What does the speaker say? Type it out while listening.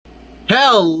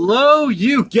Hello,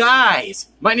 you guys!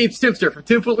 My name's Timster from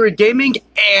Tim-Foolery Gaming,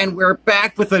 and we're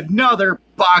back with another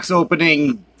box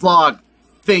opening vlog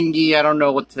thingy. I don't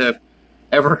know what to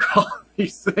ever call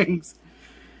these things.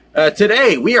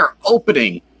 Today, we are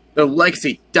opening the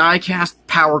Legacy Diecast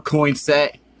Power Coin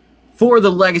set for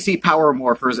the Legacy Power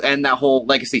Morphers and that whole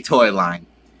Legacy toy line.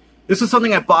 This was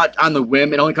something I bought on the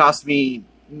whim. It only cost me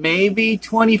maybe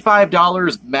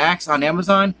 $25 max on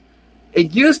Amazon.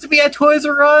 It used to be at Toys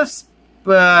R Us,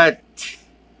 but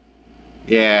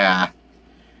yeah.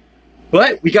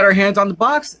 But we got our hands on the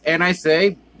box, and I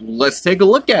say, let's take a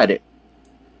look at it.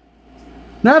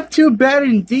 Not too bad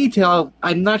in detail.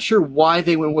 I'm not sure why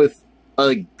they went with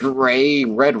a gray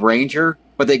Red Ranger,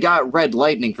 but they got Red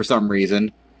Lightning for some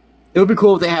reason. It would be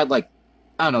cool if they had, like,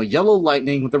 I don't know, Yellow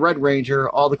Lightning with the Red Ranger,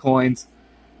 all the coins.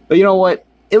 But you know what?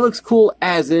 It looks cool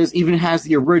as is. Even has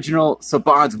the original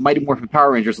Saban's Mighty Morphin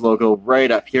Power Rangers logo right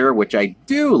up here, which I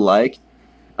do like.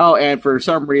 Oh, and for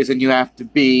some reason you have to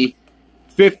be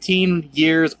 15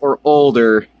 years or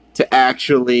older to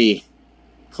actually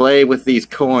play with these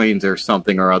coins or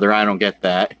something or other. I don't get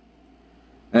that.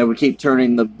 And we keep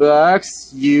turning the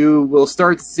box. You will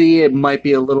start to see it might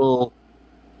be a little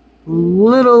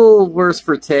worse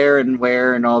for tear and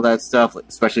wear and all that stuff,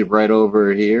 especially right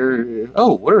over here.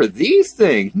 Oh, what are these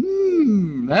things?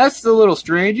 That's a little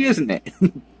strange, isn't it?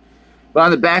 But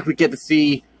on the back, we get to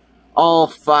see all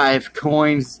 5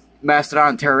 coins: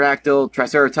 Mastodon, Pterodactyl,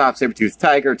 Triceratops, Saber-toothed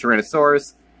Tiger,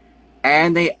 Tyrannosaurus,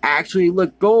 and they actually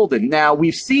look golden. Now,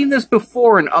 we've seen this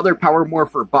before in other Power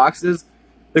Morpher boxes.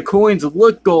 The coins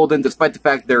look golden despite the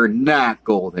fact they're not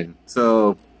golden.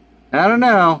 So, I don't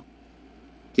know.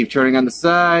 Keep turning on the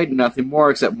side, nothing more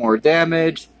except more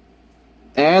damage.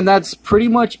 And that's pretty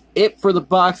much it for the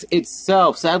box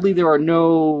itself. Sadly, there are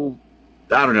no,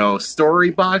 I don't know, story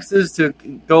boxes to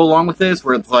go along with this,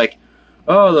 where it's like,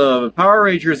 oh, the Power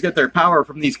Rangers get their power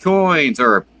from these coins,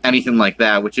 or anything like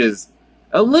that, which is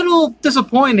a little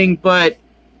disappointing, but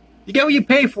you get what you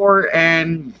pay for,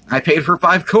 and I paid for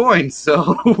 5 coins,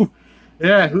 so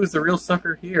yeah, who's the real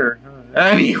sucker here?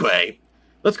 Anyway,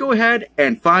 let's go ahead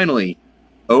and finally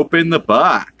open the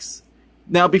box.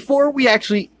 Now, before we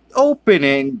actually open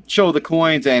it and show the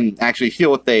coins and actually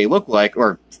feel what they look like,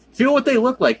 or feel what they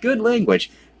look like, good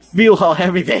language, feel how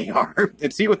heavy they are,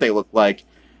 and see what they look like,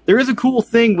 there is a cool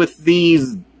thing with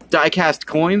these die-cast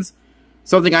coins,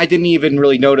 something I didn't even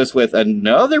really notice with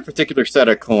another particular set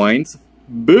of coins,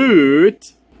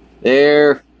 but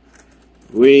there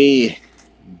we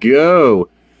go.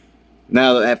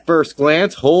 Now, at first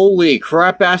glance, holy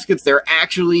crap baskets, they're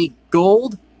actually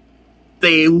gold.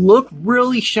 They look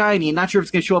really shiny. Not sure if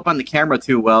it's going to show up on the camera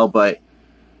too well, but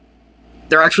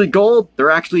they're actually gold.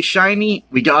 They're actually shiny.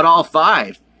 We got all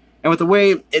 5. And with the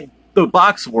way the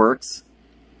box works,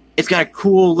 it's got a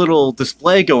cool little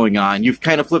display going on. You've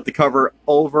kind of flipped the cover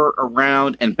over,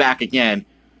 around, and back again.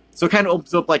 So it kind of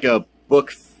opens up like a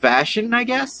book fashion, I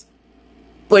guess.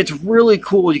 But it's really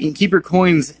cool. You can keep your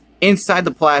coins inside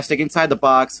the plastic, inside the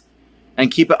box, and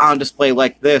keep it on display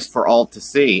like this for all to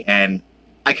see. And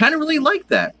I kind of really like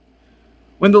that.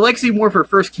 When the Legacy Morpher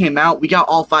first came out, we got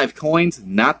all 5 coins,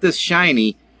 not this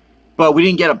shiny, but we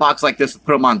didn't get a box like this to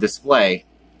put them on display.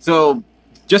 So,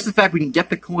 just the fact we can get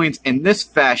the coins in this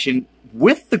fashion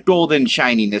with the golden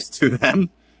shininess to them.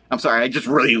 I'm sorry, I just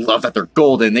really love that they're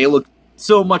golden. They look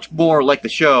so much more like the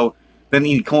show than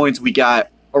the coins we got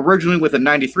originally with a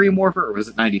 93 Morpher, or was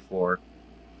it 94?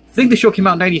 I think the show came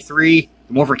out in 93,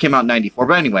 the Morpher came out in 94,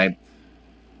 but anyway.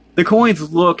 The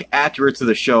coins look accurate to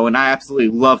the show, and I absolutely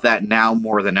love that now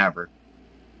more than ever.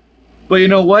 But you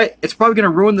know what? It's probably going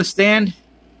to ruin the stand,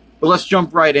 but let's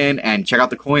jump right in and check out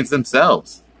the coins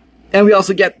themselves. And we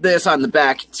also get this on the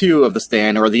back, too, of the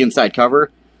stand, or the inside cover.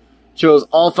 Shows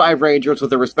all 5 Rangers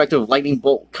with their respective lightning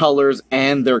bolt colors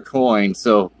and their coins,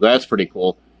 so that's pretty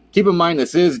cool. Keep in mind,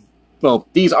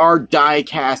 these are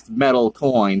die-cast metal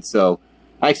coins, so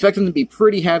I expect them to be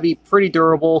pretty heavy, pretty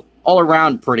durable, all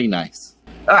around pretty nice.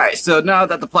 Alright, so now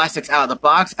that the plastic's out of the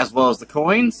box, as well as the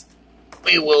coins,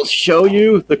 we will show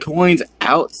you the coins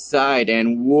outside,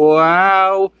 and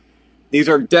wow! These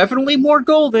are definitely more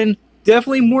golden,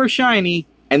 definitely more shiny,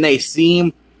 and they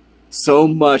seem so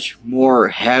much more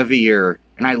heavier,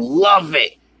 and I love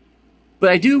it!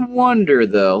 But I do wonder,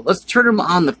 though, let's turn them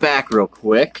on the back real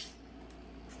quick.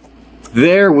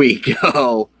 There we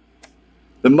go!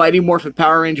 The Mighty Morphin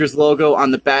Power Rangers logo on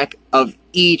the back of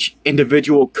each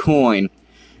individual coin.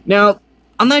 Now,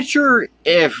 I'm not sure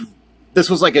if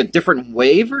this was like a different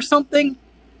wave or something,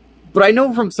 but I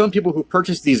know from some people who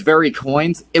purchased these very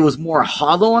coins, it was more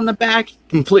hollow on the back,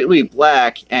 completely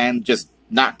black, and just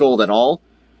not gold at all.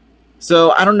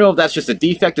 So I don't know if that's just a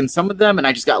defect in some of them and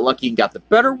I just got lucky and got the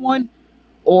better one,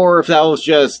 or if that was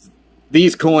just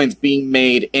these coins being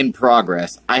made in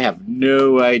progress. I have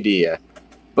no idea.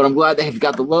 But I'm glad they've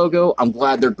got the logo, I'm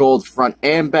glad they're gold front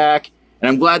and back, and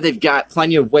I'm glad they've got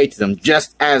plenty of weight to them,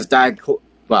 just as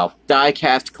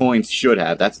die-cast coins should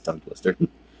have. That's a tongue twister.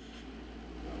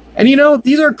 And you know,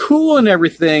 these are cool and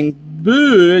everything,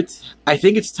 but I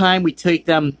think it's time we take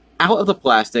them out of the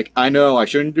plastic. I know, I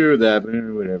shouldn't do that, but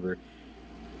whatever.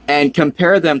 And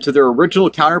compare them to their original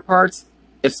counterparts,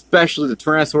 especially the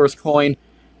Tyrannosaurus coin,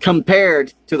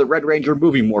 compared to the Red Ranger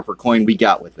movie Morpher coin we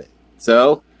got with it.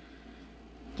 So,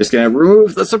 just gonna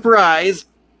remove the surprise.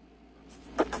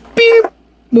 Beep!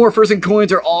 Morphers and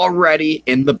coins are already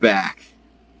in the back.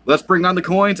 Let's bring on the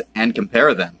coins and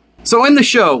compare them. So in the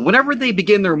show, whenever they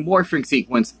begin their morphing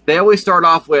sequence, they always start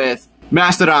off with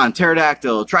Mastodon,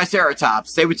 Pterodactyl,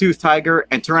 Triceratops, Saber-toothed Tiger,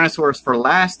 and Tyrannosaurus for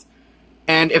last.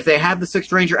 And if they have the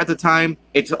 6th Ranger at the time,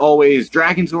 it's always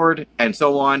Dragonzord, and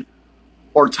so on.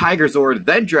 Or Tigerzord,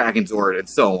 then Dragonzord, and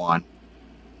so on.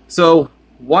 So,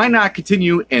 why not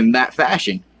continue in that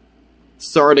fashion?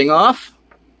 Starting off,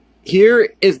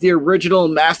 here is the original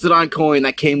Mastodon coin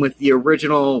that came with the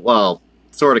original, well,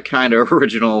 sort of kind of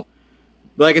original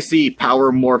Legacy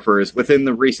Power Morphers within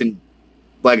the recent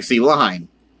Legacy line.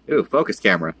 Ooh, focus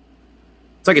camera.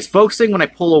 It's like it's focusing when I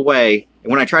pull away,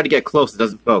 and when I try to get close, it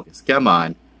doesn't focus. Come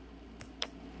on.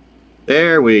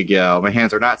 There we go. My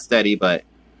hands are not steady, but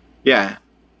yeah.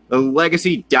 The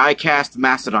Legacy die-cast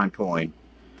Mastodon coin.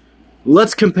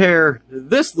 Let's compare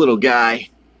this little guy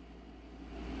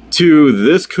to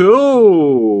this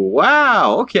cool.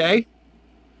 Wow, okay.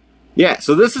 Yeah,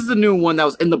 so this is the new one that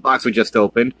was in the box we just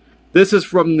opened. This is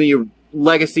from the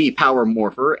Legacy Power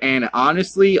Morpher, and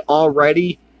honestly,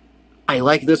 already, I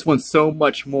like this one so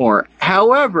much more.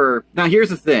 However, now here's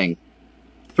the thing.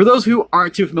 For those who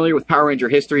aren't too familiar with Power Ranger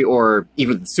history, or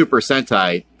even Super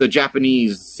Sentai, the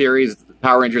Japanese series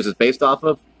Power Rangers is based off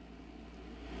of,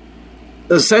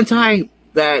 the Sentai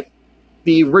that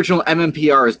the original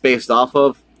MMPR is based off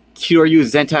of, Kyoryu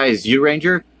Zentai's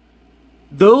Zyuranger,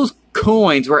 those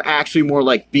coins were actually more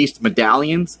like beast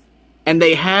medallions, and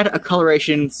they had a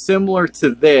coloration similar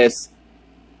to this,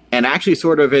 and actually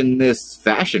sort of in this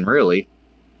fashion, really.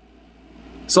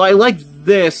 So I like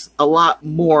this a lot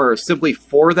more simply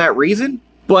for that reason,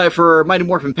 but for Mighty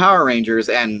Morphin Power Rangers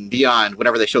and beyond,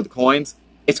 whenever they show the coins,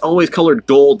 it's always colored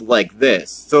gold like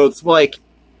this. So it's like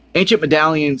ancient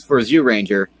medallions for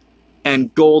Zyuranger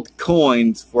and gold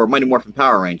coins for Mighty Morphin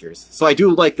Power Rangers. So I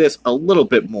do like this a little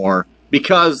bit more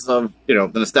because of, you know,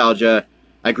 the nostalgia.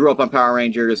 I grew up on Power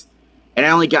Rangers, and I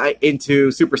only got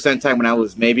into Super Sentai when I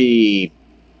was maybe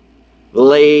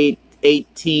late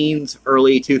 18s,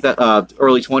 early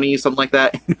 20s, something like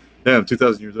that. Yeah, I'm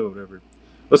 2,000 years old, whatever.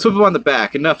 Let's flip them on the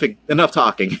back. Enough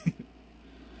talking.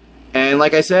 And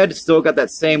like I said, still got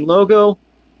that same logo.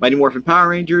 Mighty Morphin Power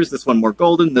Rangers. This one more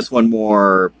golden. This one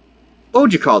more, what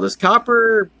would you call this?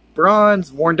 Copper?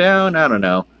 Bronze? Worn down? I don't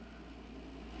know.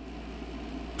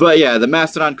 But yeah, the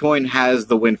Mastodon coin has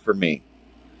the win for me.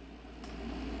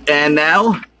 And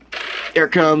now, here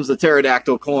comes the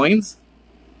Pterodactyl coins.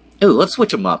 Ooh, let's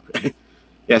switch them up.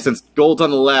 Yeah, since gold's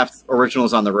on the left,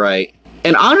 original's on the right.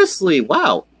 And honestly,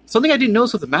 wow, something I didn't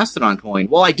notice with the Mastodon coin.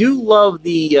 Well, I do love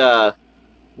the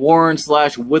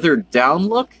worn/withered down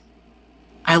look.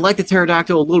 I like the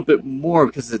Pterodactyl a little bit more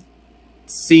because it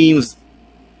seems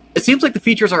like the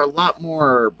features are a lot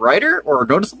more brighter or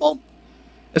noticeable.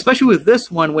 Especially with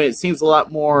this one, when it seems a lot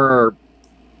more,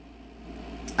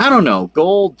 I don't know,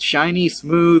 gold, shiny,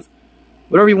 smooth,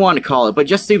 whatever you want to call it, but it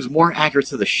just seems more accurate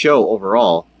to the show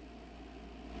overall.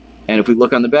 And if we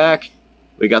look on the back,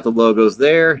 we got the logos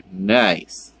there.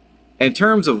 Nice. In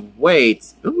terms of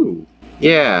weight, ooh,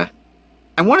 yeah.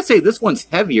 I want to say this one's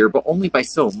heavier, but only by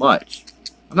so much.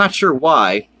 I'm not sure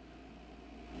why.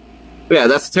 But yeah,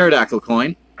 that's a Pterodactyl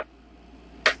coin.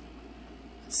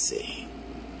 Let's see.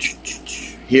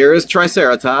 Here is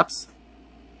Triceratops.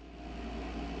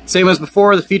 Same as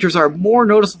before, the features are more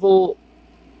noticeable.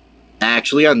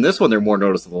 Actually, on this one, they're more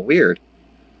noticeable. Weird.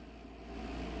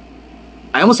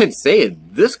 I almost had to say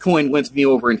it. This coin wins me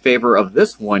over in favor of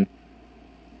this one.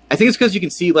 I think it's because you can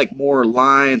see like more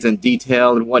lines and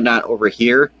detail and whatnot over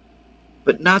here,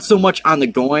 but not so much on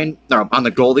the coin. No, on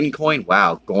the golden coin.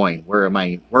 Wow, coin. Where am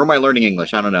I learning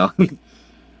English? I don't know.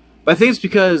 But I think it's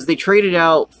because they traded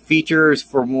out features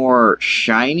for more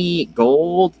shiny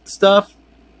gold stuff.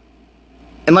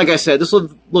 And like I said, this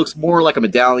one looks more like a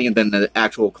medallion than the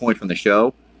actual coin from the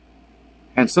show.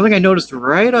 And something I noticed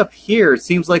right up here, it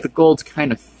seems like the gold's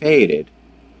kind of faded.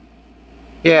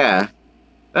 Yeah,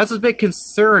 that's a bit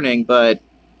concerning, but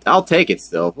I'll take it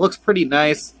still. Looks pretty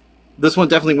nice. This one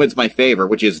definitely wins my favor,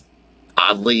 which is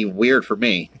oddly weird for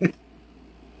me.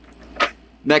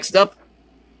 Next up,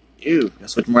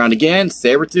 switch them around again.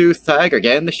 Saber-tooth tiger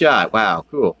getting the shot. Wow,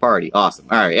 cool, party, awesome.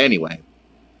 Alright, anyway.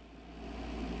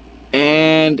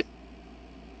 And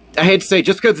I hate to say,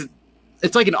 just because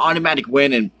it's like an automatic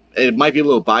win, and it might be a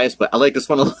little biased, but I like this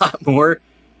one a lot more.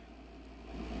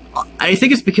 I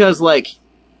think it's because, like,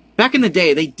 back in the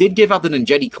day, they did give out the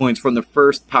Ninjetti coins from the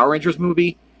first Power Rangers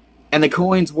movie, and the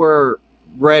coins were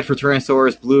red for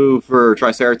Tyrannosaurus, blue for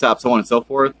Triceratops, so on and so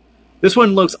forth. This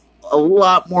one looks a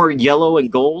lot more yellow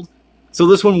and gold, so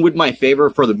this one would my favor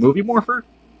for the movie Morpher.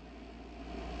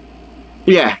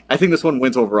 But yeah, I think this one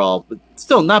wins overall, but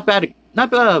still not bad.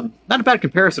 Not a bad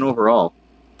comparison overall.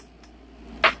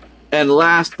 And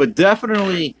last, but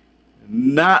definitely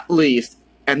not least,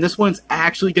 and this one's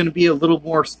actually going to be a little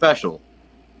more special.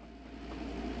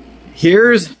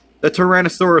 Here's the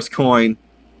Tyrannosaurus coin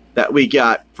that we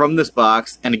got from this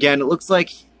box, and again, it looks like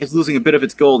it's losing a bit of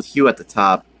its gold hue at the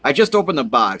top. I just opened the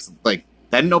box, like,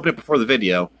 I didn't open it before the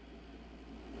video,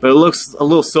 but it looks a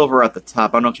little silver at the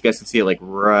top. I don't know if you guys can see it, like,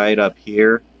 right up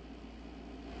here.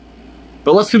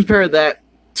 But let's compare that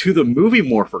to the movie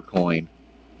Morpher coin.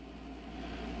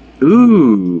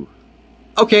 Ooh.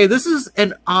 Okay, this is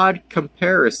an odd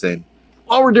comparison.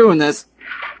 While we're doing this,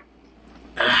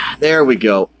 there we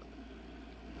go.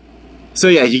 So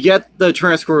yeah, you get the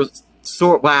Tyrannosaurus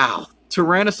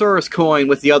coin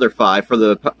with the other 5 for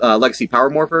the Legacy Power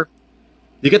Morpher.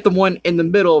 You get the one in the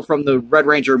middle from the Red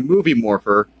Ranger movie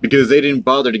Morpher, because they didn't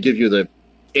bother to give you the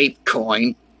ape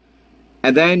coin.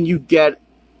 And then you get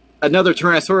another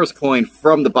Tyrannosaurus coin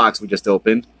from the box we just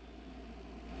opened.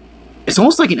 It's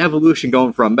almost like an evolution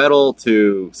going from metal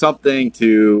to something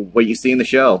to what you see in the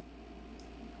show.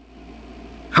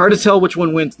 Hard to tell which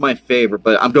one wins my favorite,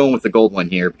 but I'm going with the gold one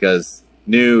here because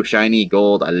new, shiny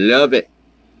gold. I love it.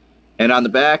 And on the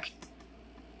back,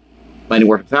 Mighty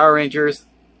Morphin Power Rangers.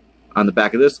 On the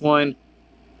back of this one,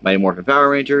 Mighty Morphin Power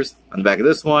Rangers. On the back of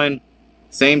this one,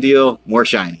 same deal, more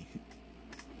shiny.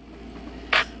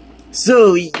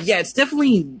 So, yeah, it's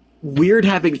definitely weird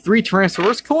having 3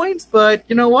 Tyrannosaurus coins, but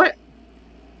you know what?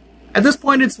 At this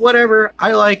point, it's whatever.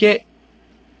 I like it.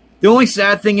 The only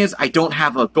sad thing is I don't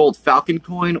have a gold Falcon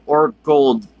coin or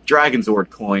gold Dragon Zord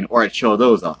coin, or I'd show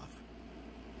those off.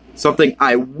 Something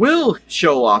I will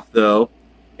show off, though,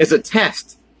 is a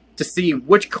test to see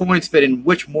which coins fit in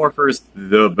which morphers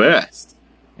the best.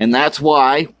 And that's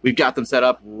why we've got them set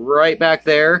up right back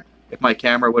there. If my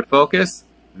camera would focus,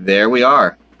 there we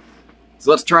are.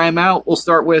 So let's try them out. We'll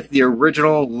start with the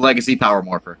original Legacy Power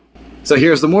Morpher. So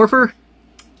here's the Morpher.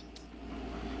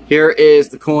 Here is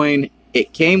the coin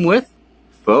it came with.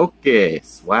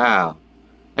 Focus. Wow.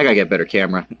 I gotta get a better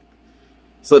camera.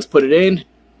 So let's put it in.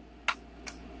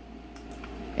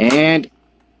 And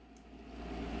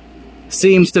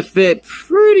seems to fit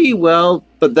pretty well,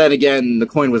 but then again, the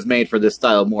coin was made for this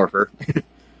style Morpher.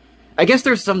 I guess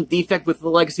there's some defect with the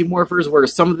Legacy Morphers where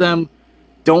some of them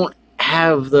don't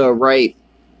have the right,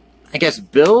 I guess,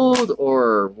 build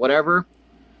or whatever.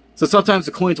 So sometimes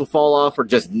the coins will fall off or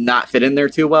just not fit in there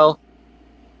too well.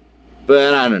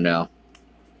 But I don't know.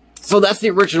 So that's the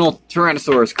original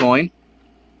Tyrannosaurus coin.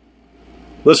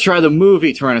 Let's try the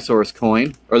movie Tyrannosaurus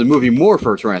coin, or the movie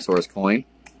Morpher Tyrannosaurus coin.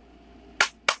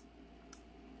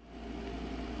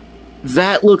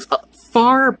 That looks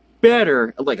far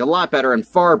better, like a lot better and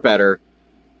far better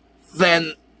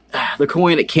than the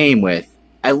coin it came with.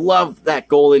 I love that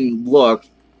golden look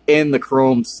in the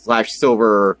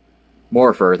chrome/silver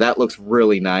Morpher. That looks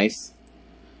really nice.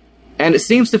 And it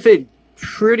seems to fit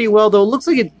pretty well, though. It looks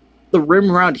like the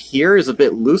rim around here is a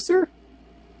bit looser.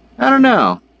 I don't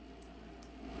know.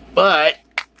 But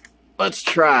let's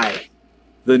try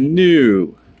the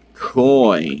new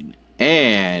coin.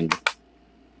 And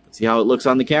let's see how it looks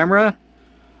on the camera.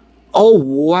 Oh,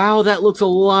 wow, that looks a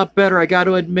lot better, I got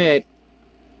to admit.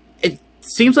 It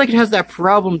seems like it has that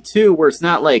problem, too, where it's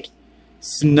not, like,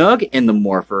 snug in the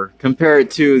Morpher compared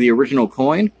to the original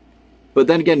coin. But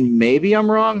then again, maybe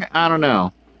I'm wrong? I don't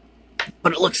know.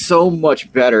 But it looks so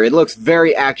much better. It looks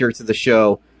very accurate to the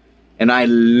show. And I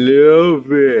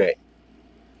love it.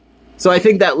 So I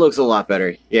think that looks a lot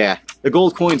better. Yeah, the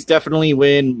gold coins definitely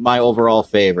win my overall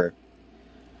favor.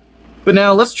 But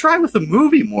now, let's try with the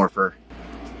movie Morpher.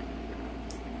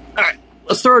 Alright,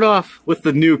 let's start off with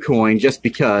the new coin, just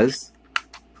because.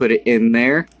 Put it in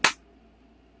there.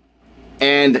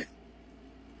 And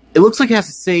it looks like it has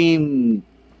the same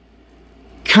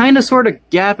kind of sort of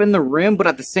gap in the rim, but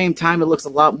at the same time it looks a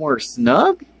lot more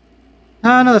snug?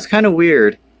 I don't know, that's kind of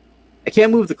weird. I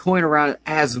can't move the coin around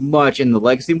as much in the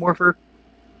Legacy Morpher,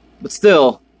 but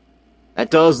still, That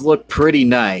does look pretty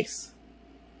nice.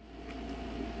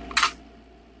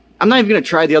 I'm not even going to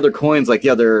try the other coins like the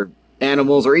other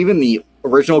animals or even the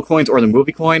original coins or the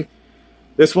movie coin.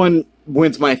 This one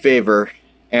wins my favor,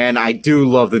 and I do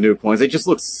love the new coins. They just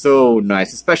look so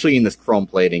nice, especially in this chrome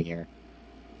plating here.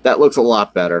 That looks a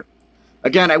lot better.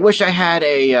 Again, I wish I had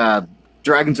a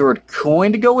Dragon Sword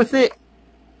coin to go with it,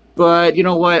 but you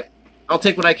know what? I'll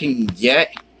take what I can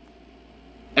get.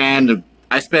 And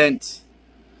I spent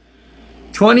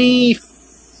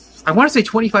I want to say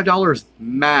 $25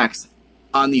 max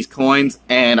on these coins,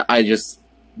 and I just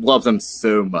love them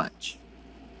so much.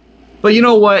 But you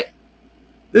know what?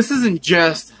 This isn't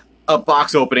just a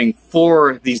box opening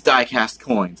for these die-cast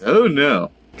coins. Oh no.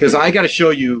 Because I gotta show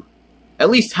you at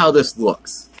least how this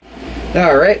looks.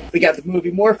 Alright, we got the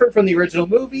movie Morpher from the original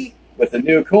movie with the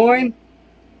new coin.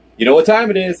 You know what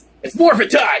time it is? It's Morphin'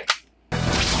 time!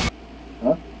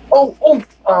 Huh?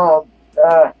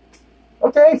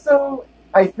 Okay, so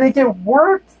I think it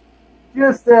worked.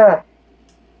 Just,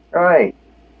 right.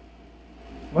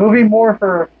 Movie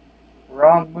Morpher,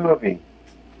 wrong movie.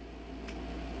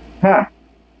 Huh.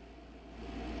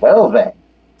 Well then.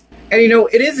 And you know,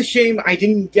 it is a shame I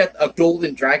didn't get a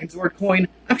golden Dragon Sword coin.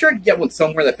 I'm sure I can get one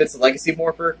somewhere that fits the Legacy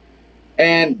Morpher.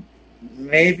 And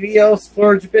maybe I'll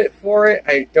splurge a bit for it.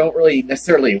 I don't really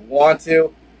necessarily want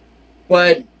to.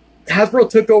 But Hasbro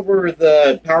took over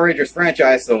the Power Rangers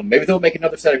franchise, so maybe they'll make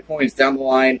another set of coins down the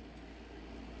line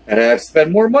that I have to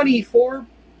spend more money for.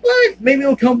 But maybe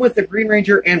it'll come with the Green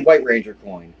Ranger and White Ranger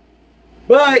coin.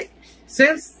 But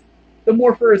since the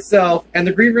Morpher itself and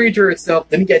the Green Ranger itself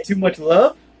didn't get too much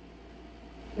love,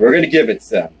 we're going to give it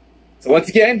some. So once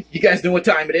again, you guys know what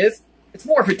time it is. It's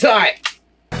Morphin' time!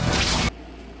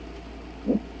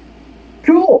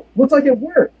 Cool! Looks like it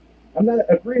worked. I'm not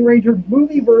a Green Ranger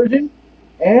movie version,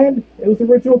 and it was the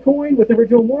original coin with the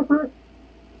original Morpher.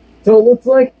 So it looks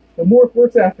like the Morph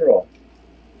works after all.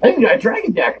 I even got a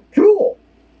Dragon Jacket. Cool!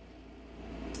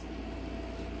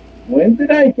 When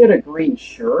did I get a green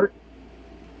shirt?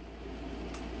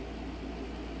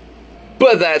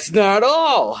 But that's not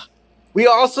all! We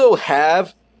also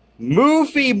have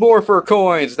movie Morpher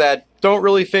coins that don't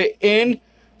really fit in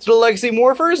to the Legacy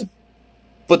Morphers,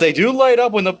 but they do light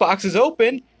up when the box is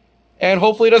open, and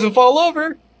hopefully it doesn't fall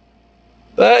over.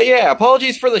 But yeah,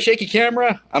 apologies for the shaky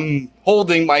camera. I'm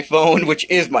holding my phone, which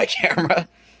is my camera.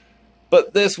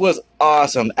 But this was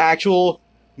awesome. Actual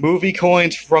movie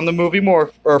coins from the movie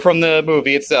from the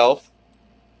movie itself.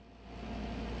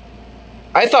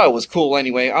 I thought it was cool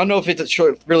anyway. I don't know if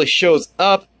it really shows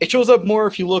up. It shows up more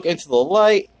if you look into the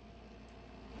light.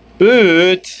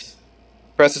 But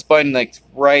press this button like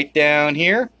right down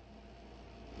here.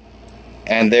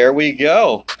 And there we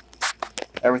go.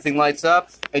 Everything lights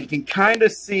up. And you can kind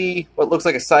of see what looks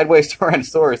like a sideways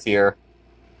Tyrannosaurus here.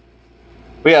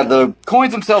 But yeah, the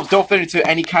coins themselves don't fit into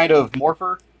any kind of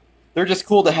Morpher. They're just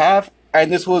cool to have. And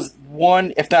this was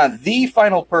one, if not the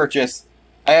final purchase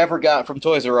I ever got from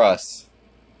Toys R Us.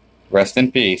 Rest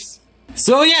in peace.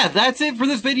 So yeah, that's it for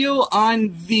this video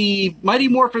on the Mighty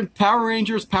Morphin Power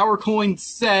Rangers Power Coin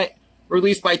set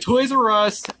released by Toys R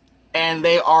Us, and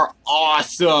they are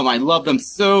awesome. I love them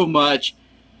so much.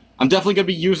 I'm definitely going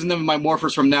to be using them in my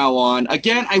Morphers from now on.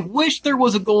 Again, I wish there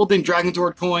was a golden Dragon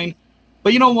Sword coin,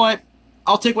 but you know what?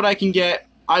 I'll take what I can get.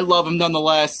 I love them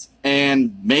nonetheless,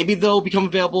 and maybe they'll become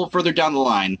available further down the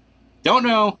line. Don't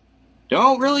know.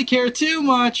 Don't really care too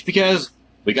much, because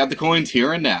we got the coins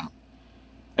here and now.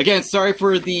 Again, sorry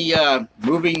for the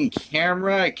moving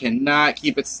camera. I cannot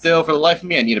keep it still for the life of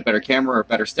me. I need a better camera or a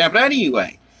better stand. But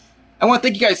anyway, I want to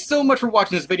thank you guys so much for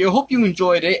watching this video. Hope you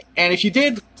enjoyed it. And if you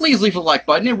did, please leave a like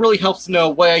button. It really helps to know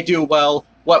what I do well,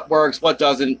 what works, what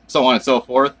doesn't, so on and so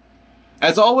forth.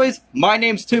 As always, my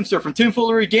name's Timster from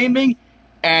Tim-Foolery Gaming.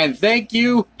 And thank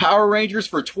you, Power Rangers,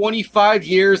 for 25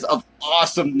 years of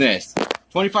awesomeness.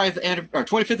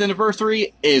 25th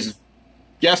anniversary is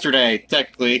yesterday,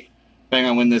 technically.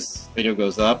 Depending on when this video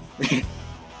goes up.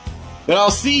 But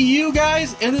I'll see you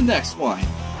guys in the next one.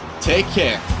 Take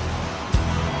care.